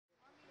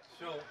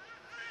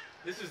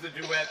This is the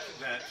duet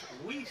that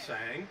we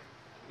sang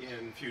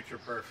in Future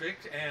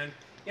Perfect, and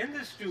in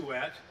this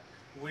duet,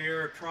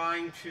 we're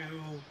trying to,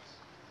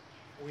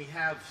 we've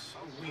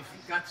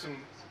got some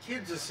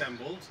kids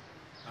assembled,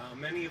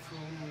 many of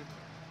whom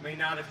may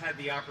not have had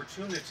the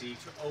opportunity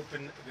to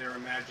open their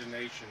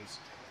imaginations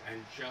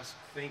and just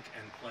think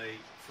and play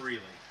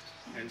freely.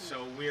 And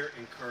so we're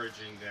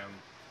encouraging them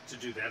to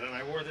do that. And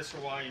I wore this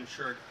Hawaiian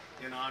shirt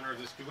in honor of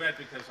this duet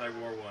because I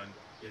wore one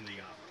in the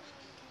opera.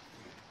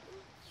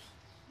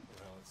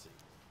 Well, let's see.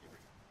 Here we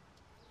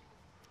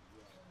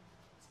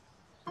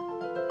go.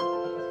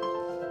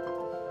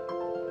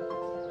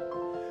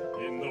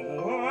 In the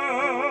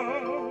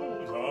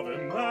world of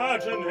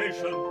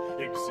imagination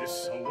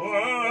exists a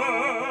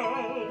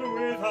world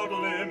without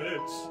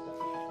limits.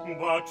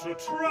 But to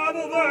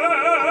travel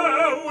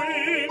there,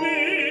 we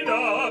need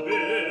a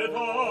bit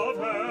of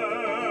help.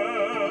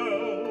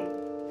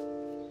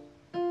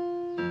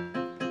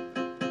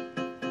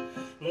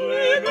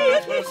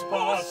 Limitless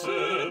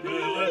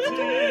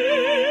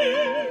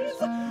possibilities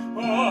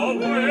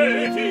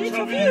await each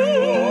of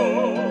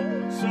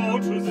you. So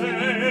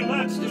today,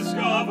 let's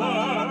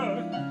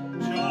discover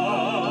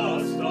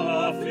just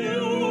a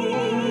few.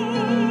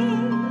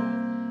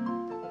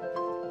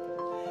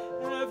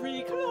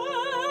 Every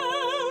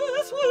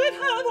class would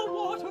have a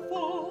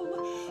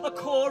waterfall, a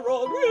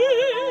coral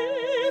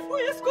reef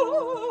with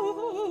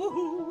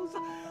schools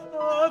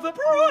of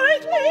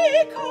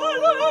brightly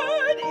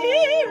colored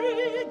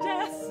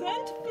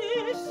iridescent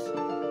fish,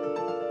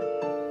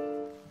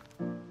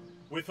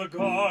 with a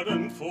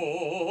garden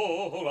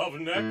full of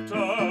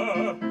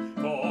nectar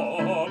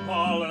for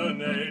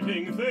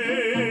pollinating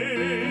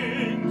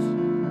things,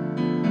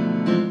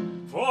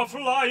 for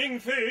flying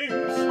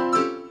things,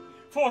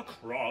 for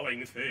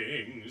crawling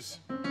things,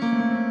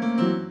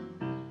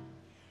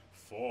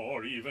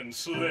 for even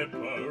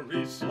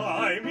slippery,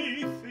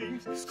 slimy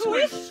things.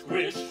 Squish,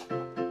 squish.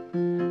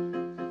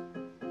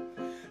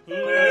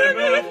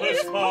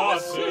 Limitless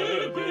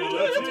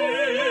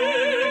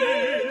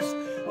possibilities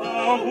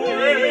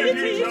await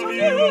each of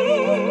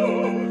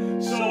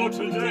you. So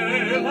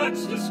today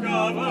let's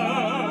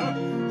discover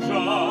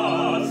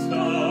just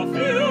a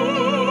few.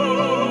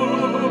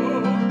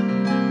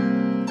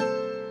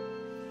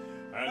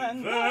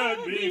 And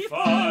there'd be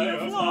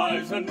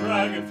fireflies and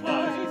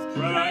dragonflies,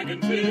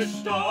 dragonfish,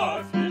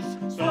 starfish,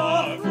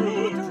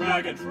 starfruit,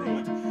 dragon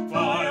fruit,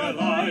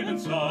 firelight and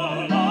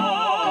starlight.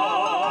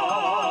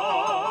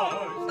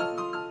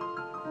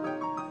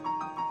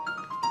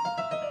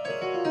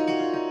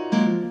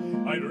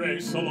 I'd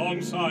race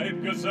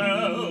alongside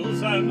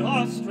gazelles and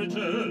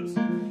ostriches,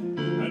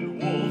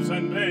 and wolves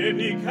and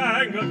baby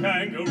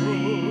kangaroos.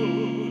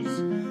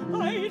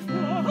 I'd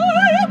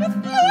fly with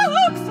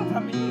flocks of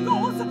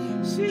flamingos,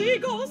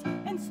 she-gulls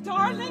and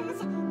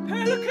starlings,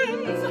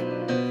 pelicans,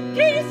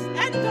 geese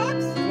and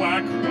ducks.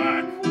 Quack,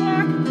 quack,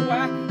 quack,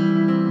 quack.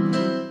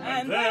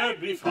 And there'd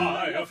be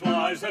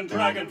fireflies and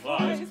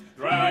dragonflies,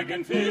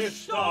 dragonfish,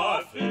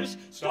 starfish,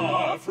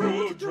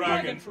 starfruit,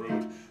 dragon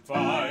fruit,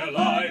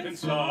 firelight and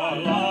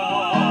starlight.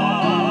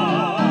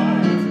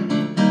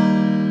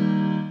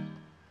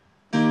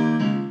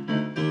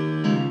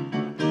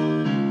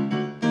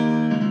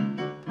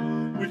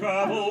 We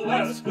travel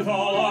west with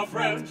all our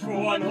friends for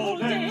one whole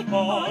day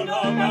on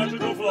a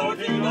magical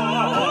floating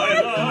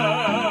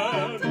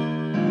island.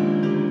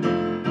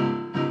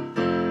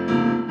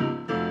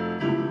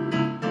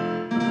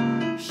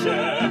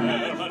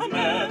 Share a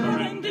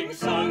never-ending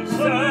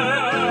sunset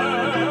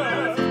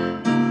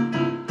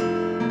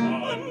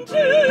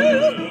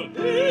until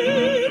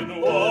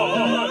in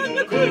one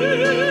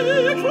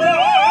quick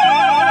flash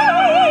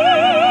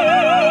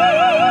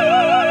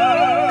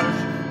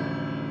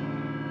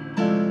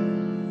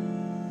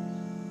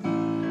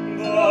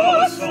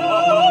the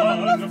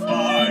sun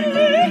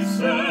finally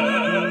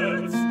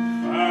sets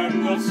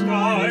and the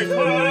sky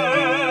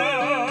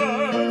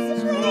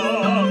turns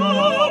from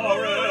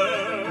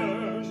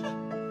orange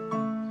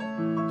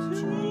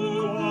to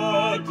a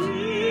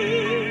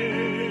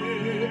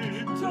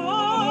deep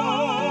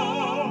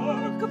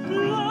dark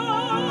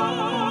black.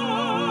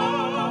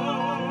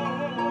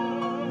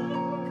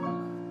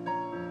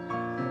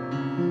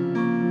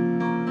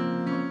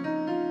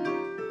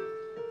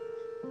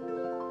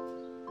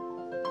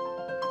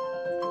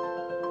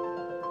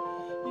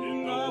 In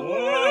the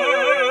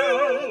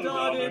world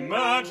of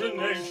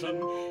imagination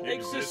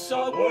exists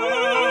a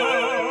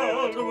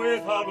world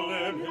without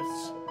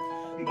limits.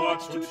 But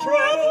to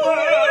travel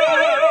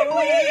there,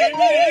 we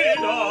need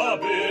a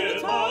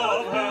bit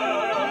of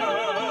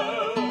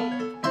help.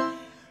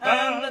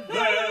 And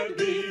there'd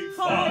be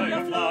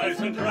fireflies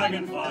and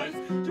dragonflies,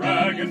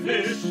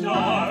 dragonfish,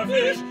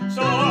 starfish,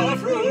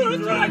 starfruit,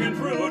 dragon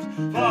fruit,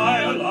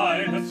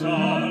 firelight and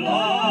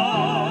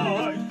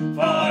starlight,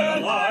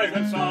 firelight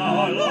and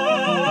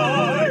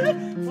starlight,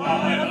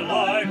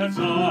 firelight and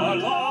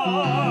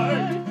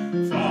starlight,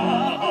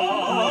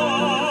 firelight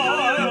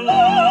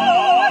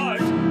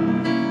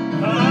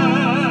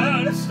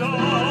and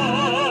starlight.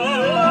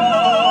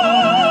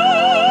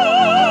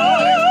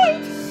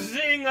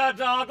 Zing a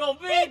Bigga doggle,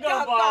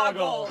 bigga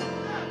boggle.